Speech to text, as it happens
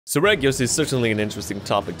Seregios is certainly an interesting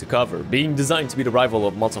topic to cover. Being designed to be the rival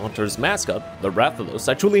of Monster Hunter's mascot, the Rathalos,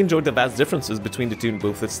 I truly enjoyed the vast differences between the two in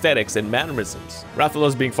both aesthetics and mannerisms.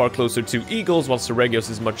 Rathalos being far closer to eagles, while Seregios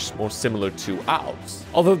is much more similar to owls.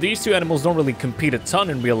 Although these two animals don't really compete a ton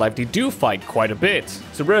in real life, they do fight quite a bit.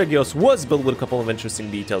 Seregios was built with a couple of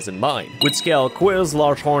interesting details in mind, with scale quills,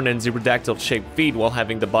 large horn, and pterodactyl-shaped feet, while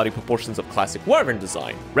having the body proportions of classic wyvern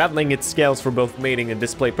design. Rattling its scales for both mating and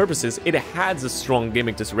display purposes, it has a strong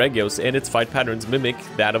gimmick to Seregios, and its fight patterns mimic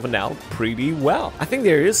that of an owl pretty well. I think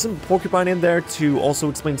there is some porcupine in there to also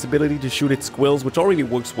explain its ability to shoot its quills, which already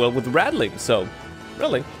works well with rattling, so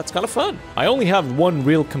really, that's kind of fun. I only have one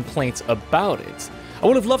real complaint about it. I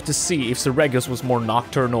would have loved to see if Seregios was more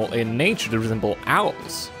nocturnal in nature to resemble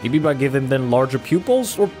owls. Maybe by giving them larger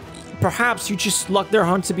pupils, or perhaps you just luck their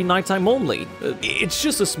hunt to be nighttime only. It's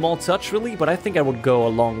just a small touch really, but I think I would go a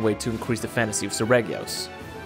long way to increase the fantasy of Seregios.